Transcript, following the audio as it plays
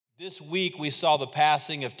This week we saw the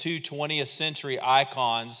passing of two 20th century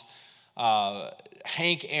icons,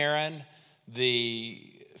 Hank Aaron, the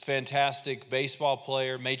fantastic baseball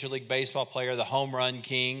player, Major League Baseball player, the home run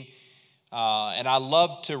king. And I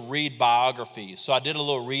love to read biographies. So I did a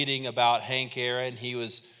little reading about Hank Aaron. He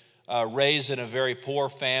was raised in a very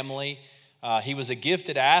poor family. He was a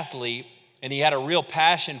gifted athlete, and he had a real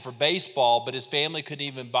passion for baseball, but his family couldn't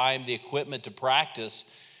even buy him the equipment to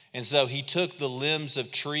practice. And so he took the limbs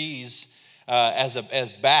of trees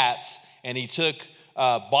as bats, and he took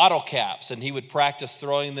bottle caps, and he would practice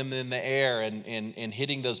throwing them in the air and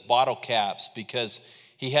hitting those bottle caps because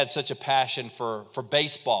he had such a passion for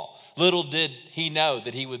baseball. Little did he know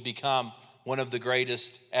that he would become one of the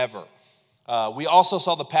greatest ever. We also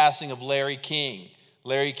saw the passing of Larry King.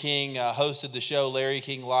 Larry King hosted the show Larry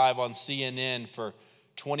King Live on CNN for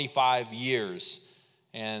 25 years.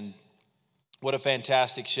 And what a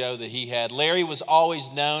fantastic show that he had. Larry was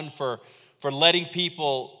always known for letting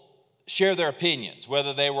people share their opinions,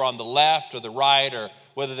 whether they were on the left or the right or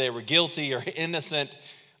whether they were guilty or innocent.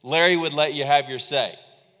 Larry would let you have your say.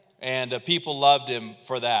 And people loved him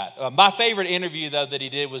for that. My favorite interview, though, that he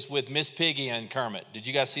did was with Miss Piggy and Kermit. Did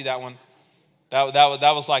you guys see that one? That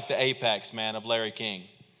was like the apex, man, of Larry King.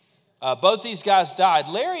 Both these guys died.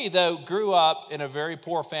 Larry, though, grew up in a very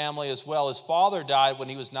poor family as well. His father died when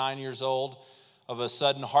he was 9 years old of a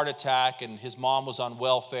sudden heart attack, and his mom was on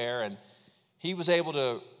welfare, and he was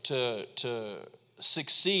able to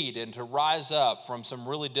succeed and to rise up from some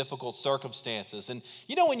really difficult circumstances. And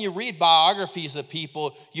you know, when you read biographies of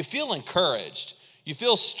people, you feel encouraged. You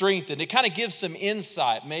feel strengthened. It kind of gives some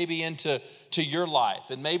insight maybe into your life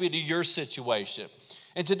and maybe to your situation.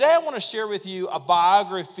 And today I want to share with you a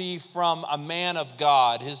biography from a man of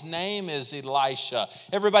God. His name is Elisha.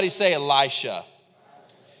 Everybody say Elisha.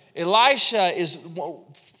 Elisha is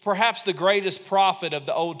perhaps the greatest prophet of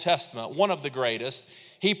the Old Testament, one of the greatest.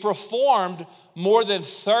 He performed more than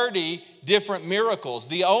 30 different miracles.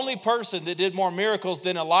 The only person that did more miracles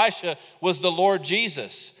than Elisha was the Lord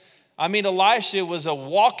Jesus. I mean, Elisha was a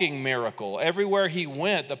walking miracle. Everywhere he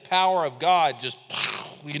went, the power of God just,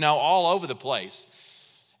 all over the place.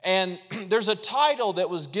 And there's a title that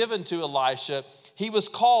was given to Elisha. He was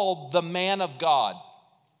called the Man of God.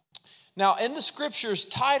 Now, in the scriptures,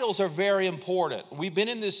 titles are very important. We've been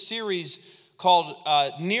in this series called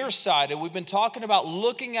Nearsighted. We've been talking about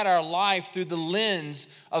looking at our life through the lens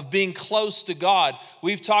of being close to God.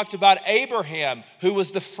 We've talked about Abraham, who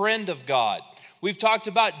was the friend of God. We've talked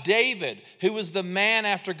about David, who was the man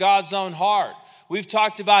after God's own heart. We've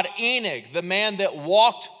talked about Enoch, the man that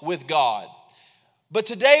walked with God. But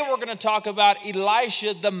today we're going to talk about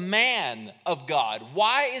Elisha, the man of God.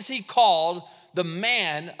 Why is he called the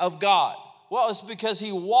man of God? Well, it's because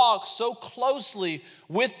he walked so closely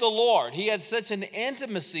with the Lord. He had such an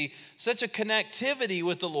intimacy, such a connectivity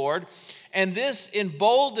with the Lord. And this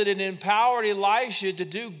emboldened and empowered Elisha to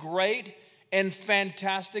do great and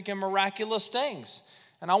fantastic and miraculous things.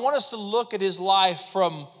 And I want us to look at his life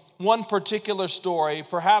from one particular story,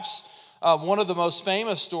 perhaps one of the most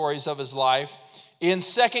famous stories of his life, in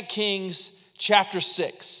 2 Kings chapter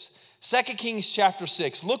 6. 2 Kings chapter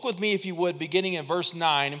 6. Look with me if you would, beginning in verse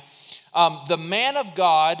 9. The man of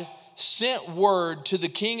God sent word to the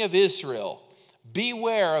king of Israel,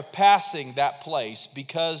 beware of passing that place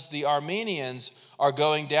because the Arameans are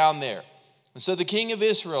going down there. And so the king of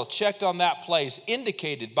Israel checked on that place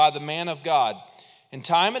indicated by the man of God. And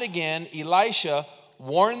time and again, Elisha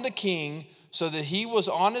warned the king so that he was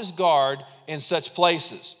on his guard in such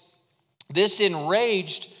places. This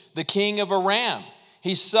enraged the king of Aram.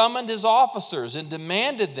 He summoned his officers and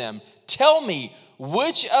demanded them, tell me,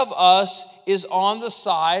 which of us is on the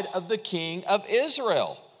side of the king of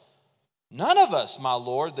Israel? None of us, my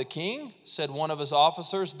lord, the king, said one of his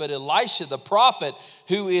officers, but Elisha, the prophet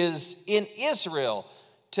who is in Israel,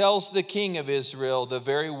 tells the king of Israel the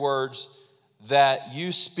very words that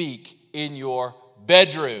you speak in your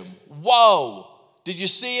bedroom. Whoa! Did you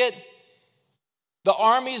see it? The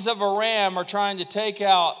armies of Aram are trying to take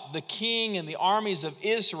out the king and the armies of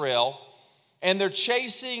Israel, and they're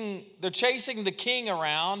chasing the king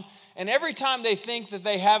around, and every time they think that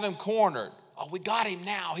they have him cornered, oh, we got him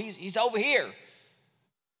now, he's over here,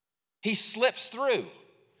 he slips through,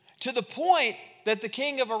 to the point that the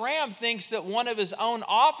king of Aram thinks that one of his own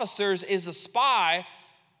officers is a spy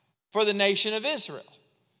for the nation of Israel.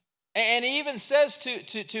 And he even says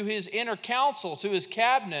to his inner council, to his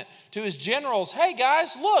cabinet, to his generals, hey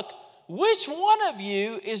guys, look, which one of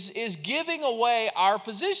you is giving away our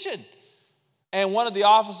position? And one of the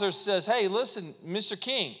officers says, hey, listen, Mr.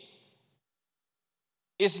 King,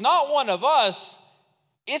 it's not one of us,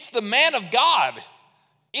 it's the man of God.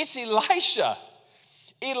 It's Elisha.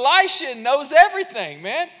 Elisha knows everything,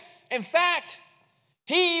 man. In fact,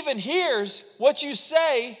 he even hears what you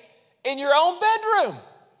say in your own bedroom.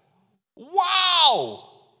 Wow.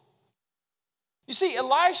 You see,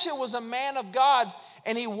 Elisha was a man of God,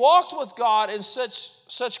 and he walked with God in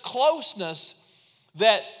such closeness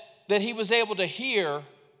that he was able to hear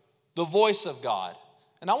the voice of God.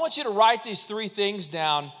 And I want you to write these 3 things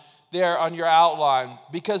down there on your outline,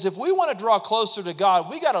 because if we want to draw closer to God,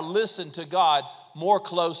 we got to listen to God more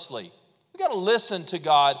closely. We got to listen to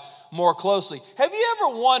God more closely. Have you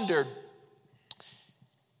ever wondered,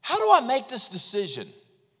 how do I make this decision?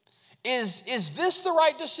 Is this the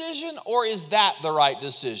right decision, or is that the right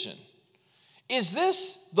decision? Is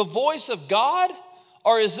this the voice of God,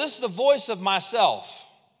 or is this the voice of myself?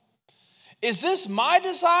 Is this my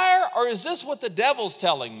desire, or is this what the devil's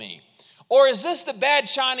telling me? Or is this the bad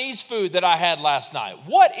Chinese food that I had last night?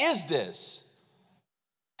 What is this?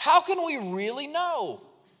 How can we really know?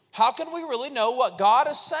 How can we really know what God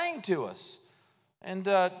is saying to us? And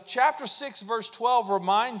chapter 6, verse 12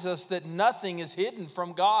 reminds us that nothing is hidden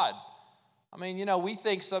from God. I mean, we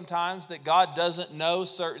think sometimes that God doesn't know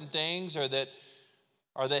certain things, or that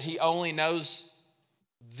he only knows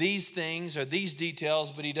these things or these details,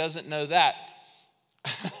 but he doesn't know that.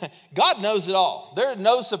 God knows it all. There are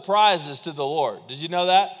no surprises to the Lord. Did you know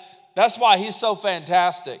that? That's why he's so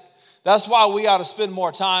fantastic. That's why we ought to spend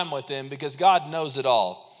more time with him, because God knows it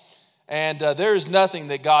all. And there is nothing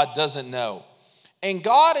that God doesn't know. And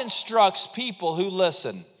God instructs people who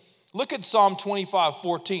listen. Look at Psalm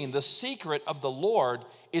 25:14. The secret of the Lord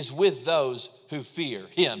is with those who fear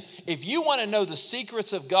him. If you want to know the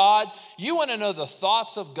secrets of God, you want to know the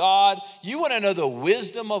thoughts of God, you want to know the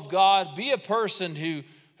wisdom of God, be a person who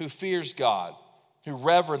fears God, who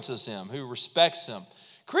reverences him, who respects him.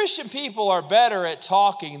 Christian people are better at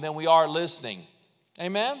talking than we are listening.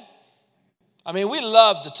 Amen? I mean, we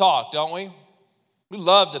love to talk, don't we? We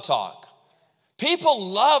love to talk. People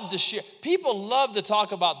love to share. People love to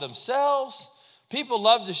talk about themselves. People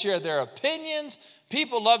love to share their opinions.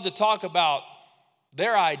 People love to talk about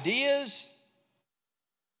their ideas.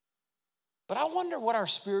 But I wonder what our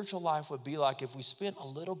spiritual life would be like if we spent a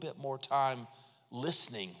little bit more time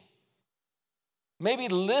listening. Maybe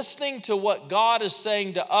listening to what God is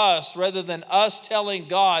saying to us rather than us telling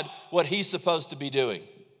God what he's supposed to be doing.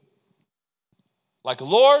 Like,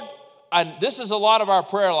 Lord, this is a lot of our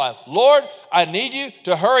prayer life. Lord, I need you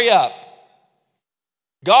to hurry up.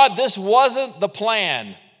 God, this wasn't the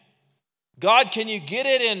plan. God, can you get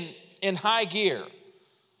it in high gear?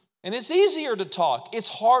 And it's easier to talk. It's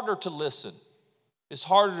harder to listen. It's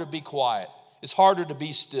harder to be quiet. It's harder to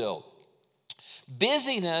be still.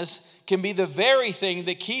 Busyness can be the very thing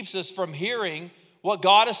that keeps us from hearing what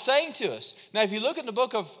God is saying to us. Now, if you look in the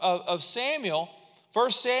book of Samuel,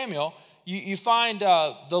 1 Samuel, you find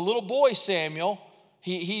the little boy Samuel.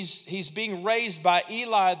 He's being raised by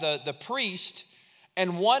Eli, the priest.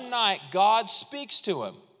 And one night, God speaks to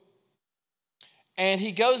him. And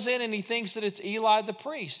he goes in and he thinks that it's Eli the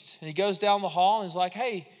priest. And he goes down the hall and he's like,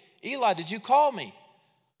 hey, Eli, did you call me?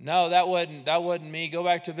 No, that wasn't me. Go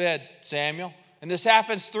back to bed, Samuel. And this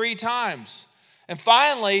happens 3 times. And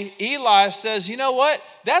finally, Eli says, you know what?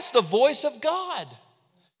 That's the voice of God.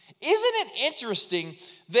 Isn't it interesting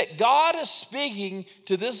that God is speaking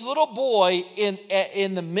to this little boy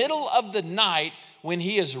in the middle of the night when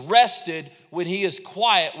he is rested, when he is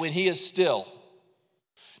quiet, when he is still?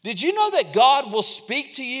 Did you know that God will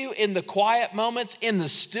speak to you in the quiet moments, in the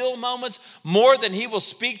still moments, more than he will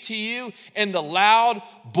speak to you in the loud,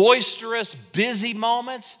 boisterous, busy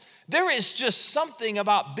moments? There is just something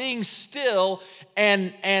about being still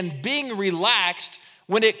and being relaxed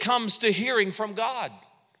when it comes to hearing from God.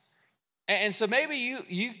 And so maybe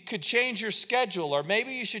you could change your schedule, or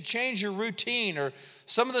maybe you should change your routine, or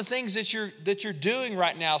some of the things that you're doing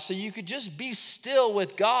right now, so you could just be still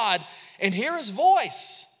with God and hear his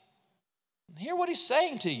voice. Hear what he's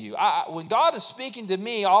saying to you. When God is speaking to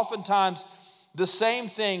me, oftentimes the same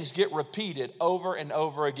things get repeated over and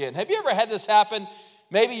over again. Have you ever had this happen?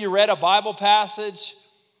 Maybe you read a Bible passage,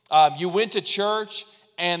 you went to church,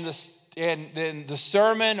 and then the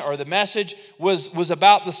sermon or the message was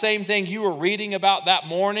about the same thing you were reading about that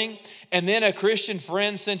morning. And then a Christian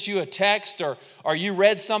friend sent you a text, or you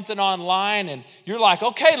read something online, and you're like,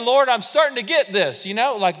 okay, Lord, I'm starting to get this.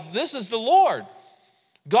 Like, this is the Lord.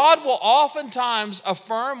 God will oftentimes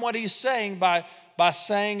affirm what he's saying by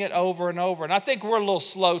saying it over and over. And I think we're a little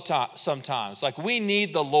slow sometimes. Like, we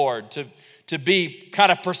need the Lord to be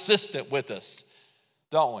kind of persistent with us,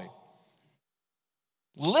 don't we?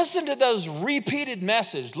 Listen to those repeated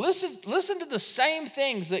messages. Listen to the same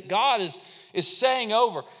things that God is saying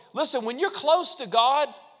over. Listen, when you're close to God,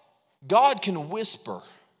 God can whisper.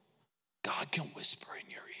 God can whisper in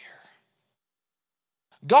your ear.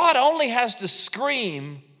 God only has to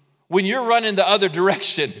scream when you're running the other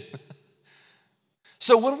direction.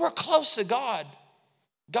 So when we're close to God,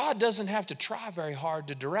 God doesn't have to try very hard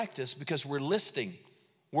to direct us because we're listening.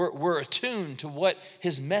 We're attuned to what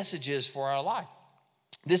his message is for our life.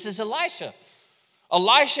 This is Elisha.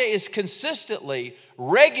 Elisha is consistently,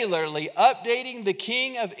 regularly updating the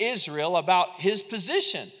king of Israel about his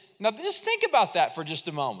position. Now, just think about that for just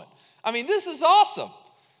a moment. I mean, this is awesome.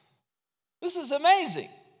 This is amazing.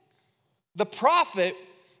 The prophet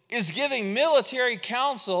is giving military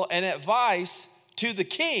counsel and advice to the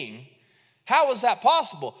king. How is that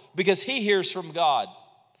possible? Because he hears from God.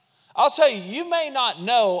 I'll tell you, you may not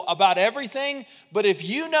know about everything, but if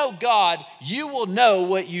you know God, you will know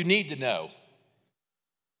what you need to know.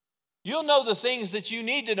 You'll know the things that you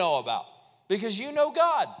need to know about because you know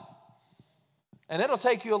God. And it'll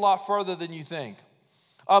take you a lot further than you think.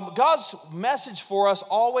 God's message for us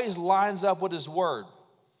always lines up with his word.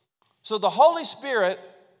 So the Holy Spirit,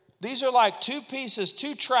 these are like two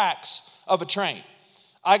tracks of a train.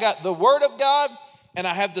 I got the word of God and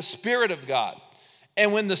I have the Spirit of God.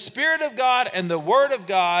 And when the Spirit of God and the word of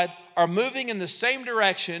God are moving in the same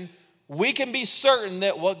direction, we can be certain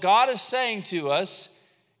that what God is saying to us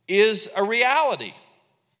is a reality.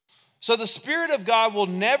 So the Spirit of God will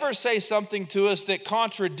never say something to us that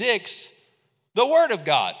contradicts the Word of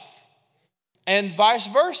God, and vice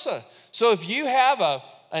versa. So if you have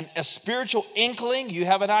a spiritual inkling, you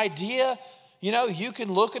have an idea, you can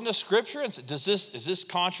look into Scripture and say, does this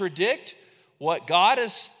contradict what God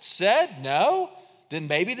has said? No? Then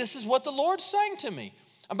maybe this is what the Lord's saying to me.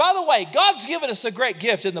 And by the way, God's given us a great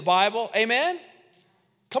gift in the Bible. Amen?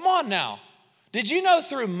 Come on now. Did you know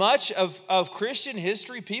through much of Christian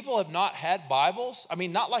history, people have not had Bibles? I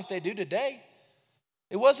mean, not like they do today.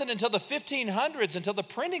 It wasn't until the 1500s, until the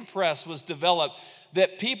printing press was developed,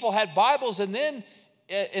 that people had Bibles, and then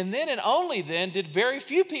and only then did very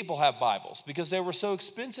few people have Bibles because they were so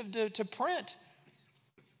expensive to print.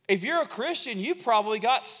 If you're a Christian, you probably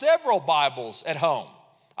got several Bibles at home.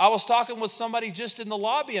 I was talking with somebody just in the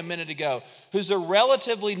lobby a minute ago who's a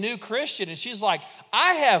relatively new Christian, and she's like,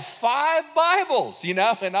 I have 5 Bibles, and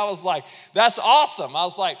I was like, that's awesome. I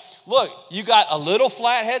was like, look, you got a little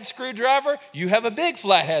flathead screwdriver, you have a big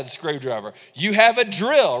flathead screwdriver, you have a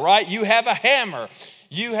drill, right? You have a hammer,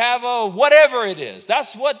 you have a whatever it is.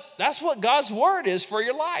 That's what God's word is for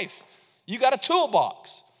your life. You got a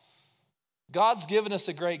toolbox. God's given us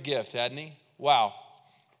a great gift, hasn't he? Wow.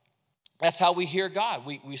 That's how we hear God.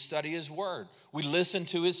 We study his word. We listen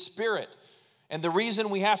to his Spirit. And the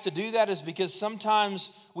reason we have to do that is because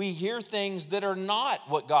sometimes we hear things that are not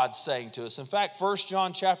what God's saying to us. In fact, 1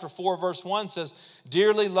 John chapter 4, verse 1 says,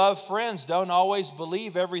 dearly loved friends, don't always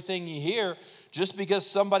believe everything you hear just because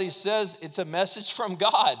somebody says it's a message from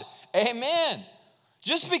God. Amen.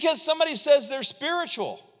 Just because somebody says they're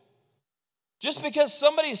spiritual, just because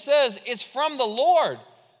somebody says it's from the Lord,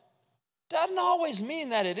 doesn't always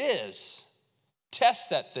mean that it is.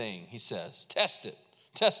 Test that thing, he says. Test it.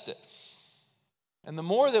 Test it. And the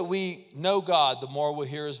more that we know God, the more we'll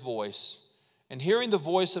hear his voice. And hearing the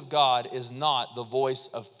voice of God is not the voice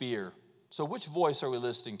of fear. So which voice are we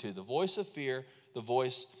listening to? The voice of fear, the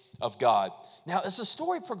voice of God. Now, as the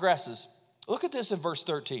story progresses, look at this in verse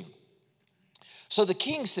 13. So the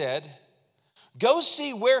king said, go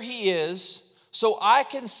see where he is so I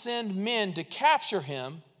can send men to capture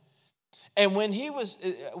him. And when he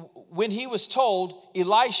was told,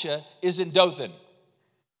 Elisha is in Dothan.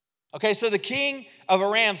 Okay, so the king of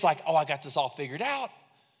Aram's like, I got this all figured out.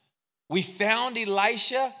 We found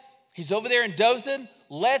Elisha. He's over there in Dothan.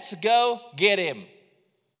 Let's go get him.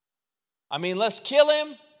 I mean, let's kill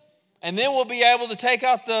him, and then we'll be able to take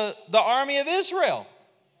out the army of Israel.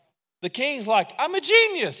 The king's like, I'm a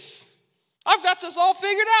genius. I've got this all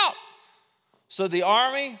figured out. So the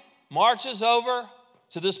army marches over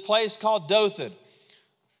to this place called Dothan.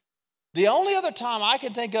 The only other time I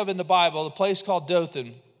can think of in the Bible, the place called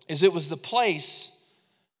Dothan, is it was the place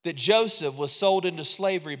that Joseph was sold into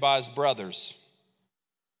slavery by his brothers.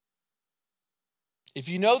 If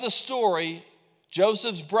you know the story,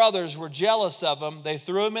 Joseph's brothers were jealous of him. They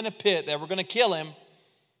threw him in a pit. They were going to kill him.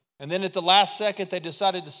 And then at the last second, they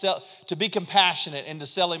decided to be compassionate and to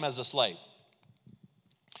sell him as a slave.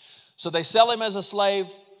 So they sell him as a slave.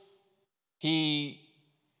 He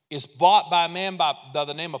is bought by a man by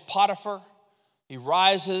the name of Potiphar. He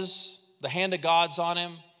rises. The hand of God's on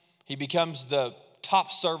him. He becomes the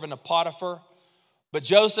top servant of Potiphar. But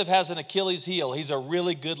Joseph has an Achilles heel. He's a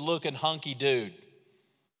really good-looking, hunky dude.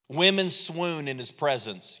 Women swoon in his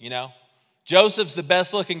presence, you know. Joseph's the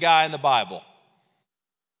best looking guy in the Bible.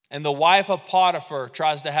 And the wife of Potiphar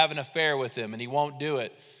tries to have an affair with him, and he won't do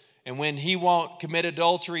it. And when he won't commit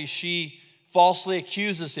adultery, she falsely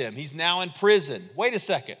accuses him. He's now in prison. Wait a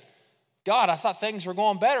second. God, I thought things were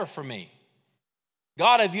going better for me.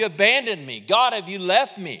 God, have you abandoned me? God, have you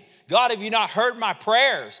left me? God, have you not heard my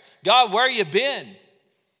prayers? God, where have you been?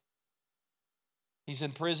 He's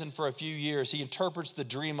in prison for a few years. He interprets the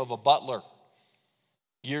dream of a butler.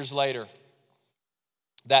 Years later,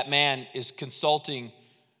 that man is consulting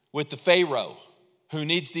with the Pharaoh who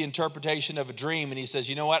needs the interpretation of a dream. And he says,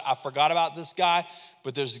 you know what? I forgot about this guy,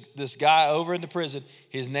 but there's this guy over in the prison.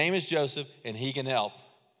 His name is Joseph, and he can help.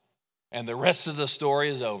 And the rest of the story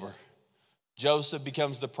is over. Joseph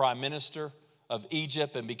becomes the prime minister of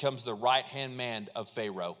Egypt and becomes the right-hand man of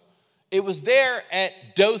Pharaoh. It was there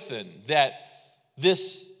at Dothan that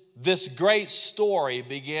this great story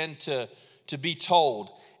began to be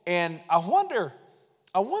told. And I wonder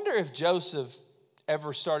if Joseph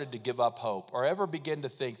ever started to give up hope or ever began to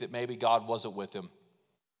think that maybe God wasn't with him.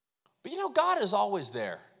 But you know, God is always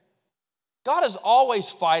there. God is always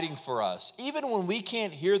fighting for us. Even when we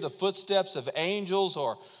can't hear the footsteps of angels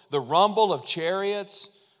or the rumble of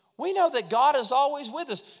chariots, we know that God is always with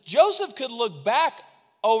us. Joseph could look back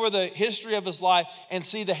over the history of his life and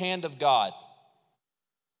see the hand of God.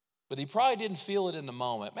 But he probably didn't feel it in the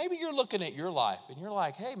moment. Maybe you're looking at your life and you're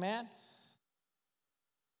like, hey man,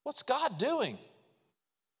 what's God doing?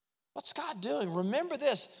 What's God doing? Remember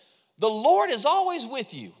this, the Lord is always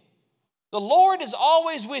with you. The Lord is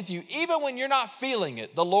always with you. Even when you're not feeling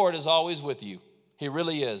it, the Lord is always with you. He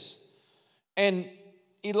really is. And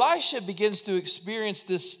Elisha begins to experience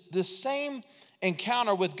this same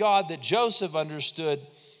encounter with God that Joseph understood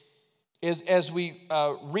as we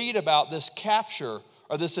read about this capture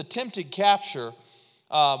or this attempted capture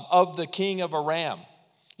of the king of Aram.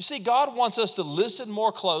 You see, God wants us to listen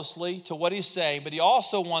more closely to what he's saying, but he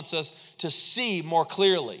also wants us to see more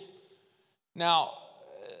clearly. Now,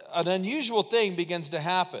 an unusual thing begins to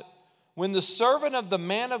happen. When the servant of the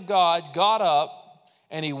man of God got up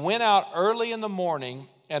and he went out early in the morning,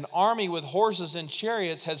 an army with horses and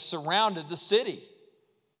chariots had surrounded the city.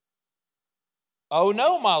 Oh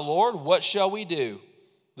no, my Lord, what shall we do?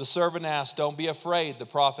 The servant asked. Don't be afraid, the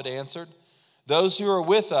prophet answered. Those who are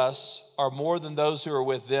with us are more than those who are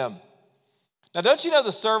with them. Now, don't you know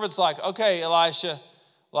the servant's like, okay, Elisha,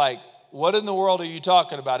 like, what in the world are you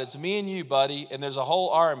talking about? It's me and you, buddy, and there's a whole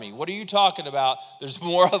army. What are you talking about? There's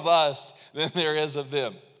more of us than there is of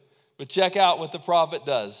them. But check out what the prophet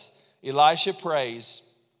does. Elisha prays,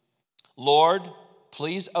 Lord,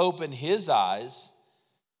 please open his eyes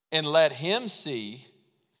and let him see.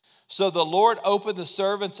 So the Lord opened the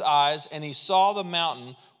servant's eyes, and he saw the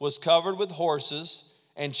mountain was covered with horses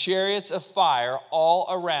and chariots of fire all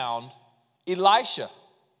around Elisha.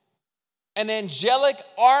 An angelic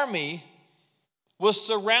army was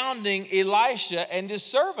surrounding Elisha and his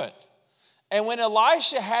servant. And when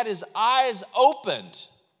Elisha had his eyes opened,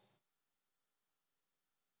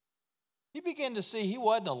 he began to see he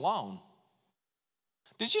wasn't alone.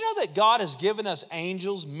 Did you know that God has given us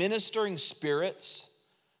angels, ministering spirits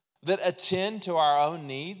that attend to our own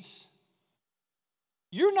needs?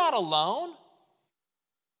 You're not alone.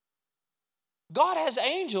 God has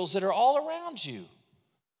angels that are all around you.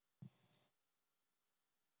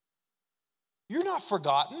 You're not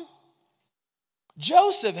forgotten.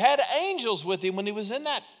 Joseph had angels with him when he was in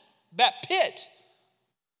that pit,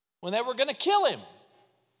 when they were going to kill him.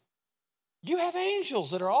 You have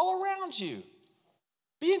angels that are all around you.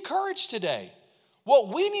 Be encouraged today. What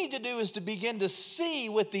we need to do is to begin to see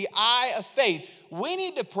with the eye of faith. We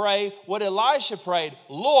need to pray what Elisha prayed,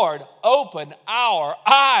 Lord, open our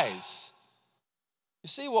eyes. You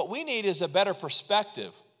see, what we need is a better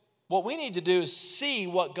perspective. What we need to do is see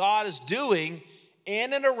what God is doing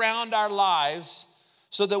in and around our lives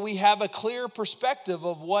so that we have a clear perspective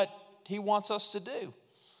of what he wants us to do.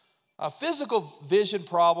 Physical vision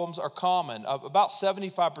problems are common. About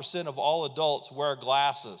 75% of all adults wear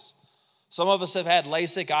glasses. Some of us have had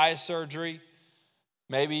LASIK eye surgery.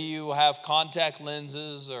 Maybe you have contact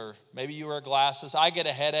lenses, or maybe you wear glasses. I get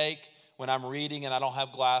a headache when I'm reading and I don't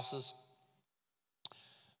have glasses.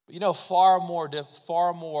 But you know, far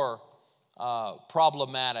more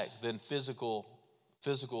problematic than physical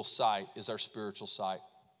sight is our spiritual sight.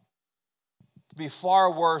 It'd be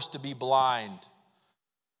far worse to be blind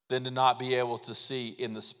than to not be able to see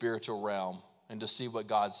in the spiritual realm and to see what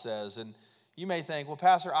God says. And you may think, well,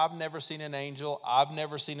 Pastor, I've never seen an angel. I've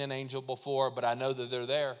never seen an angel before, but I know that they're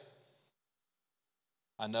there.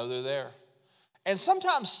 I know they're there. And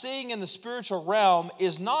sometimes seeing in the spiritual realm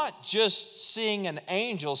is not just seeing an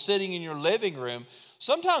angel sitting in your living room.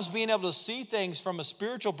 Sometimes being able to see things from a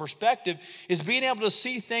spiritual perspective is being able to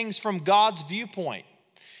see things from God's viewpoint.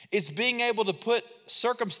 It's being able to put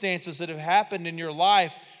circumstances that have happened in your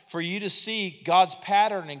life for you to see God's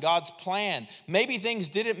pattern and God's plan. Maybe things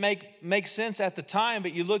didn't make sense at the time,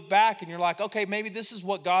 but you look back and you're like, okay, maybe this is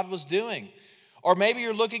what God was doing. Or maybe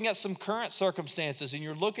you're looking at some current circumstances and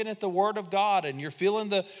you're looking at the Word of God and you're feeling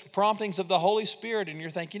the promptings of the Holy Spirit and you're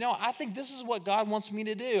thinking, I think this is what God wants me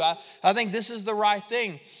to do. I think this is the right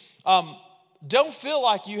thing. Don't feel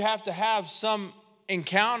like you have to have some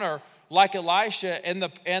encounter like Elisha and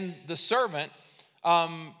the servant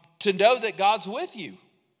to know that God's with you.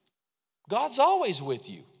 God's always with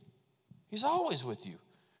you. He's always with you.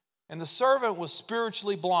 And the servant was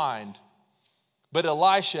spiritually blind, but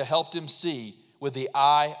Elisha helped him see with the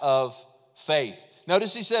eye of faith.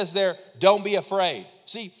 Notice he says there, don't be afraid.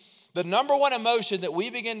 See, the number one emotion that we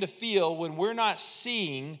begin to feel when we're not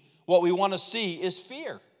seeing what we want to see is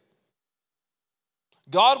fear.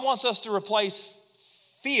 God wants us to replace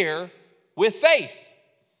fear with faith.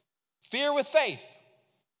 Fear with faith.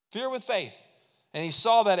 Fear with faith. And he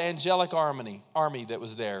saw that angelic army that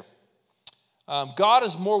was there. God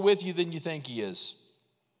is more with you than you think he is.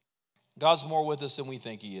 God's more with us than we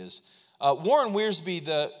think he is. Warren Wiersbe,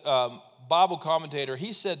 the Bible commentator,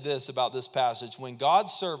 he said this about this passage. When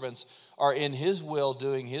God's servants are in his will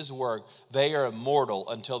doing his work, they are immortal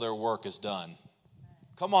until their work is done.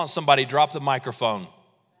 Come on, somebody, drop the microphone.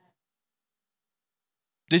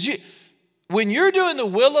 When you're doing the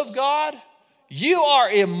will of God, you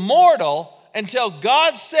are immortal until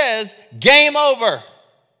God says, game over.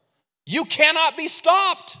 You cannot be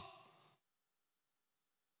stopped.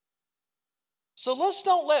 So let's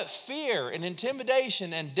don't let fear and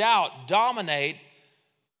intimidation and doubt dominate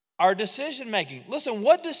our decision making. Listen,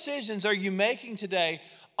 what decisions are you making today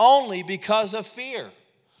only because of fear?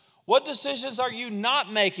 What decisions are you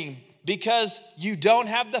not making because you don't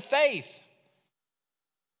have the faith?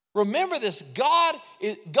 Remember this, God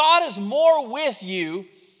is more with you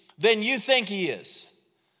than you think he is.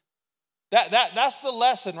 That's the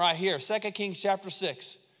lesson right here, 2 Kings chapter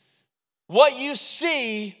 6. What you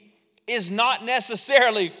see is not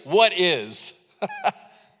necessarily what is.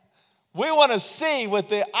 We want to see with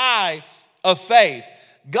the eye of faith.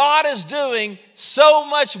 God is doing so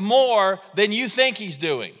much more than you think he's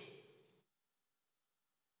doing.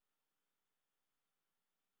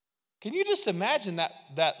 Can you just imagine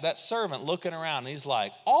that servant looking around and he's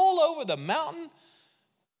like, all over the mountain,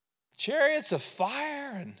 chariots of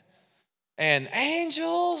fire and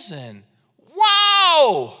angels and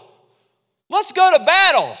wow, let's go to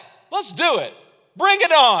battle. Let's do it. Bring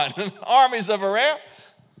it on. Armies of Aram.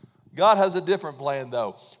 God has a different plan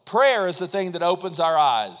though. Prayer is the thing that opens our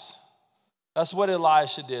eyes. That's what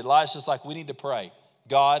Elisha did. Elisha's like, we need to pray.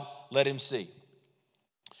 God, let him see.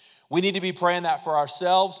 We need to be praying that for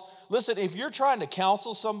ourselves. Listen, if you're trying to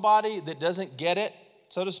counsel somebody that doesn't get it,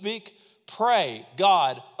 so to speak, pray,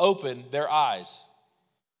 God, open their eyes.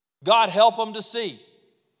 God, help them to see.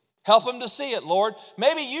 Help them to see it, Lord.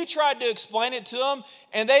 Maybe you tried to explain it to them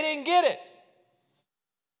and they didn't get it.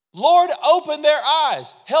 Lord, open their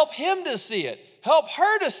eyes. Help him to see it. Help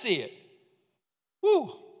her to see it.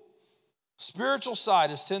 Woo. Spiritual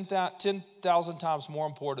sight is 10,000 times more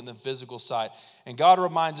important than physical sight. And God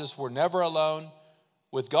reminds us we're never alone.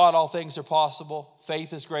 With God, all things are possible.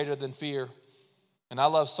 Faith is greater than fear. And I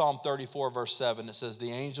love Psalm 34, verse 7. It says,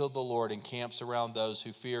 the angel of the Lord encamps around those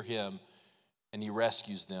who fear him, and he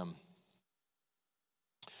rescues them.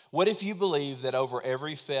 What if you believe that over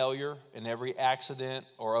every failure and every accident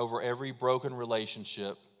or over every broken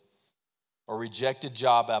relationship or rejected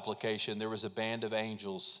job application, there was a band of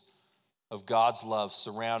angels of God's love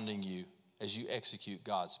surrounding you as you execute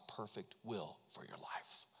God's perfect will for your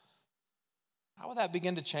life? How would that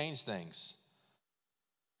begin to change things?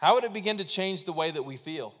 How would it begin to change the way that we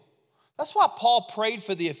feel? That's why Paul prayed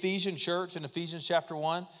for the Ephesian church in Ephesians chapter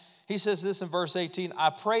 1. He says this in verse 18, I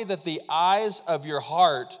pray that the eyes of your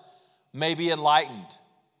heart may be enlightened.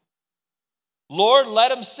 Lord,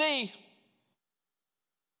 let them see.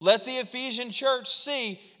 Let the Ephesian church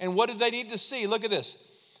see. And what do they need to see? Look at this.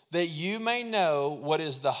 That you may know what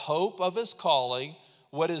is the hope of his calling,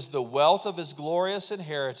 what is the wealth of his glorious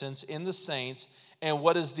inheritance in the saints, and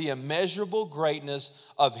what is the immeasurable greatness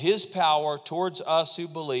of his power towards us who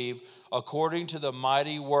believe, according to the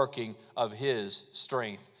mighty working of his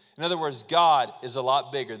strength. In other words, God is a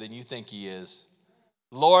lot bigger than you think he is.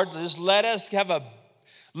 Lord, just let us have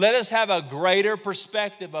a greater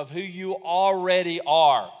perspective of who you already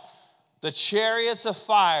are. The chariots of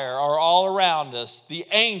fire are all around us. The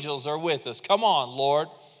angels are with us. Come on, Lord.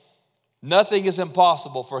 Nothing is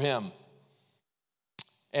impossible for him.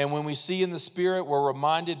 And when we see in the Spirit, we're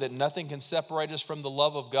reminded that nothing can separate us from the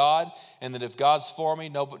love of God, and that if God's for me,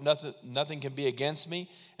 nothing can be against me,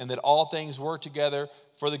 and that all things work together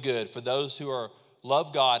for the good, for those who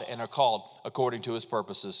love God and are called according to his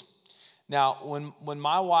purposes. Now, when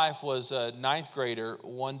my wife was a ninth grader,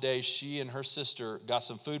 one day she and her sister got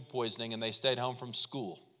some food poisoning, and they stayed home from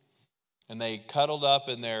school. And they cuddled up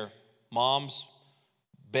in their mom's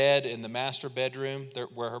bed in the master bedroom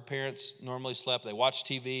where her parents normally slept. They watched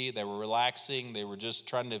TV. They were relaxing. They were just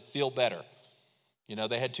trying to feel better. You know,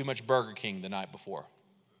 they had too much Burger King the night before.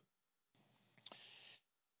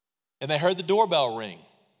 And they heard the doorbell ring.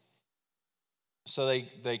 So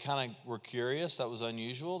they kind of were curious. That was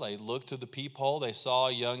unusual. They looked to the peephole. They saw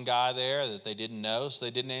a young guy there that they didn't know, so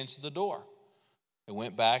they didn't answer the door. They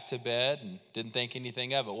went back to bed and didn't think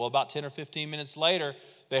anything of it. Well, about 10 or 15 minutes later,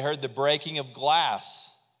 they heard the breaking of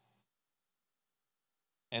glass.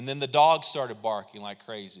 And then the dog started barking like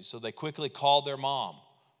crazy. So they quickly called their mom.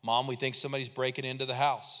 Mom, we think somebody's breaking into the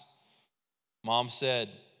house. Mom said,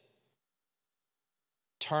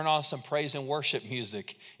 turn on some praise and worship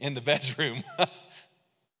music in the bedroom.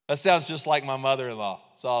 That sounds just like my mother-in-law.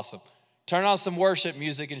 It's awesome. Turn on some worship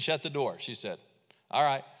music and shut the door, she said. All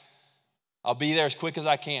right. I'll be there as quick as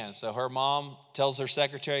I can. So her mom tells her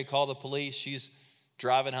secretary, call the police. She's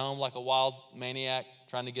driving home like a wild maniac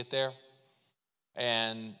trying to get there.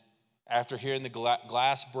 And after hearing the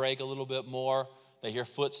glass break a little bit more, they hear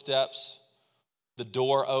footsteps. The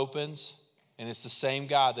door opens, and it's the same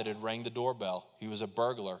guy that had rang the doorbell. He was a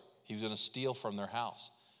burglar. He was going to steal from their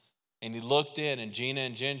house. And he looked in, and Gina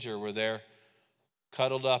and Ginger were there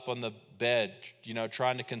cuddled up on the bed, you know,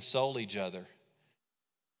 trying to console each other.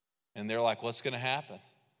 And they're like, what's going to happen?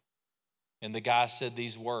 And the guy said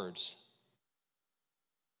these words,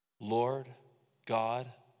 Lord God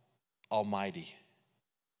Almighty.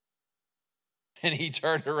 And he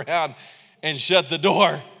turned around and shut the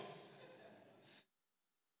door.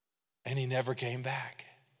 And he never came back.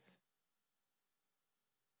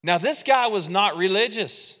 Now, this guy was not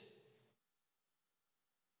religious,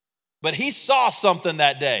 but he saw something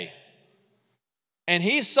that day. And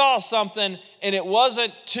he saw something, and it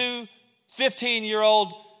wasn't two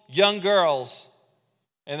 15-year-old young girls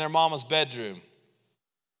in their mama's bedroom.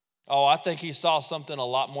 Oh, I think he saw something a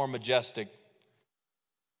lot more majestic.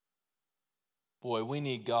 Boy, we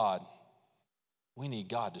need God. We need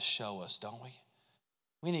God to show us, don't we?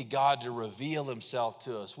 We need God to reveal himself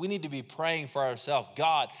to us. We need to be praying for ourselves.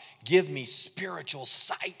 God, give me spiritual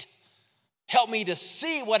sight. Help me to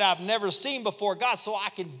see what I've never seen before, God, so I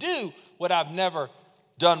can do what I've never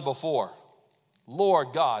done before.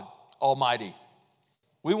 Lord God Almighty.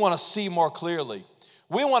 We want to see more clearly.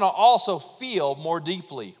 We want to also feel more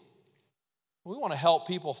deeply. We want to help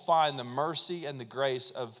people find the mercy and the grace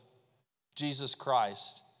of Jesus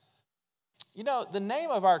Christ. You know, the name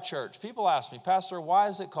of our church, people ask me, Pastor, why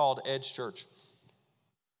is it called Edge Church?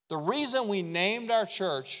 The reason we named our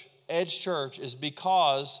church Edge Church is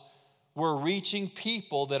because we're reaching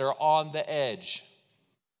people that are on the edge.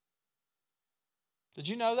 Did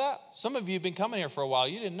you know that? Some of you have been coming here for a while.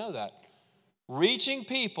 You didn't know that. Reaching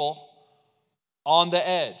people on the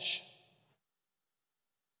edge.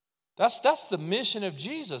 That's the mission of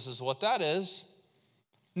Jesus, is what that is.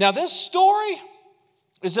 Now, this story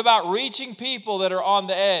is about reaching people that are on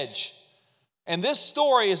the edge. And this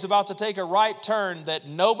story is about to take a right turn that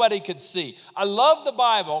nobody could see. I love the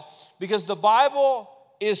Bible because the Bible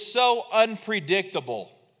is so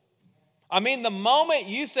unpredictable. I mean, the moment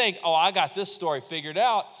you think, oh, I got this story figured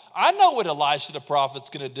out, I know what Elisha the prophet's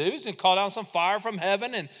going to do. He's going to call down some fire from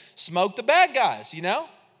heaven and smoke the bad guys, you know?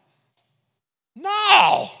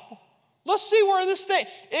 No. Let's see where this thing,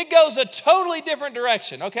 it goes a totally different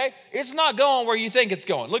direction, okay? It's not going where you think it's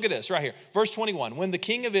going. Look at this right here. Verse 21, when the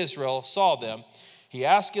king of Israel saw them, he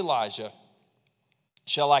asked Elijah,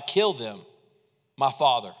 shall I kill them, my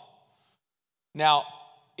father? Now,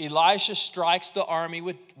 Elisha strikes the army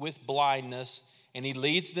with blindness, and he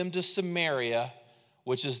leads them to Samaria,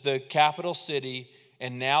 which is the capital city,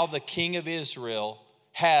 and now the king of Israel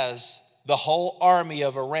has the whole army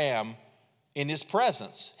of Aram in his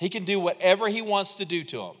presence. He can do whatever he wants to do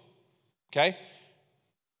to them. Okay?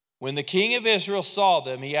 When the king of Israel saw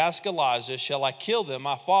them, he asked Elijah, shall I kill them,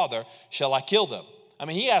 my father? Shall I kill them? I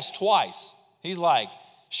mean, he asked twice. He's like,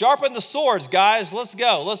 sharpen the swords, guys. Let's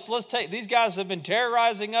go. Let's take, these guys have been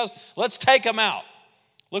terrorizing us. Let's take them out.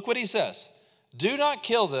 Look what he says. Do not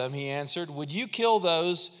kill them, he answered. Would you kill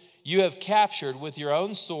those you have captured with your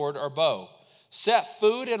own sword or bow? set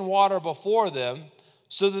food and water before them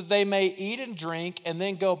so that they may eat and drink and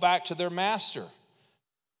then go back to their master.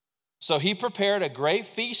 So he prepared a great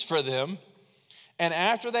feast for them, and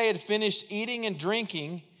after they had finished eating and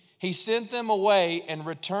drinking, he sent them away and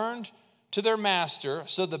returned to their master.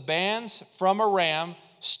 So the bands from Aram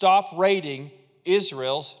stopped raiding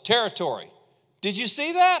Israel's territory. Did you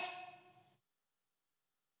see that?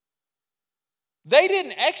 They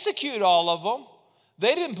didn't execute all of them.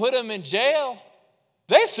 They didn't put them in jail.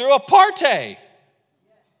 They threw a party.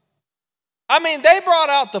 I mean, they brought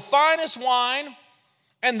out the finest wine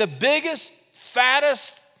and the biggest,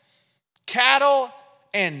 fattest cattle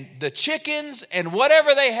and the chickens and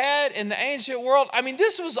whatever they had in the ancient world. I mean,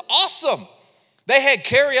 this was awesome. They had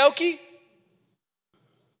karaoke.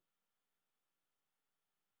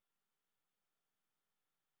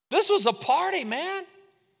 This was a party, man.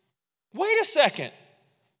 Wait a second.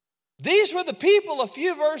 These were the people a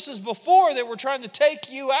few verses before that were trying to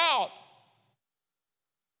take you out.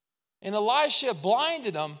 And Elisha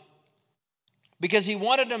blinded them because he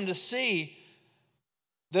wanted them to see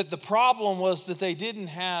that the problem was that they didn't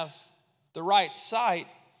have the right sight.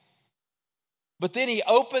 But then he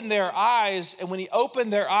opened their eyes, and when he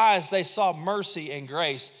opened their eyes, they saw mercy and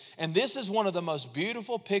grace. And this is one of the most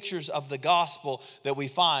beautiful pictures of the gospel that we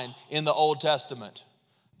find in the Old Testament.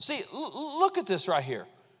 See, look at this right here.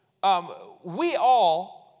 We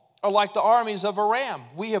all are like the armies of Aram.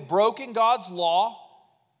 We have broken God's law.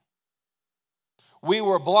 We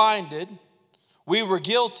were blinded. We were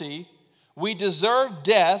guilty. We deserved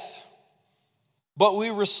death, but we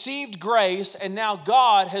received grace, and now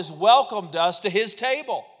God has welcomed us to his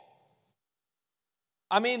table.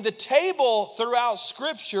 I mean, the table throughout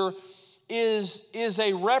Scripture is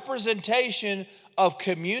a representation of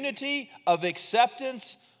community, of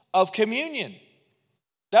acceptance, of communion.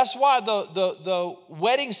 That's why the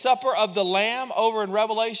wedding supper of the Lamb over in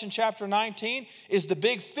Revelation chapter 19 is the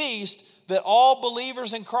big feast that all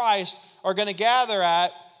believers in Christ are going to gather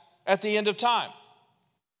at the end of time.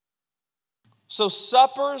 So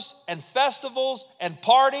suppers and festivals and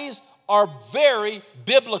parties are very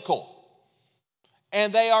biblical.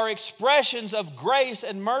 And they are expressions of grace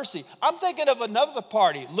and mercy. I'm thinking of another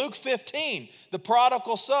party, Luke 15, the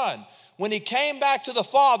prodigal son. When he came back to the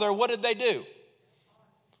father, what did they do?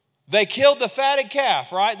 They killed the fatted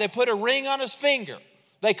calf, right? They put a ring on his finger.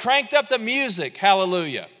 They cranked up the music,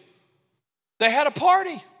 hallelujah. They had a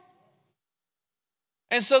party.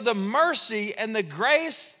 And so the mercy and the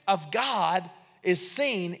grace of God is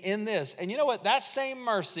seen in this. And you know what? That same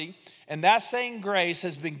mercy and that same grace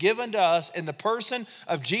has been given to us in the person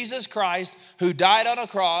of Jesus Christ, who died on a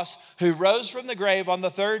cross, who rose from the grave on the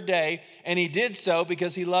third day, and he did so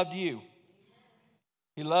because he loved you.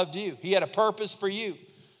 He loved you. He had a purpose for you.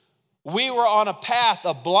 We were on a path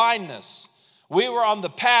of blindness. We were on the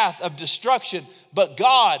path of destruction, but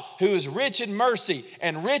God, who is rich in mercy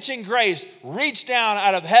and rich in grace, reached down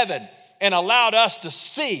out of heaven and allowed us to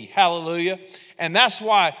see, hallelujah. And that's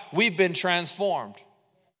why we've been transformed.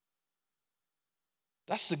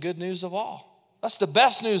 That's the good news of all. That's the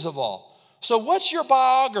best news of all. So what's your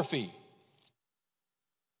biography?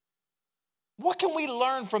 What can we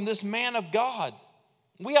learn from this man of God?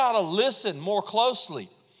 We ought to listen more closely.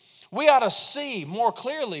 We ought to see more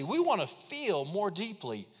clearly. We want to feel more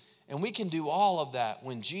deeply. And we can do all of that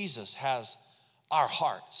when Jesus has our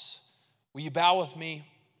hearts. Will you bow with me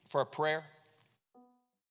for a prayer?